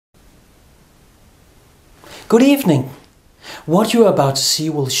Good evening. What you are about to see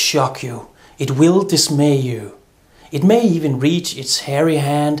will shock you. It will dismay you. It may even reach its hairy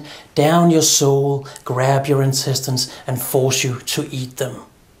hand down your soul, grab your intestines and force you to eat them.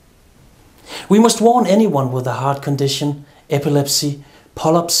 We must warn anyone with a heart condition, epilepsy,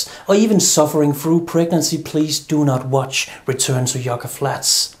 polyps, or even suffering through pregnancy, please do not watch Return to Yucca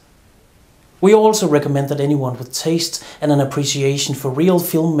Flats. We also recommend that anyone with taste and an appreciation for real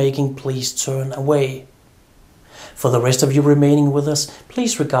filmmaking please turn away. For the rest of you remaining with us,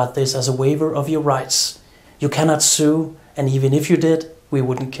 please regard this as a waiver of your rights. You cannot sue, and even if you did, we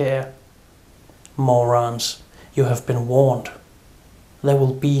wouldn't care. Morons, you have been warned. There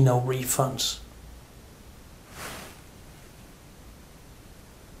will be no refunds.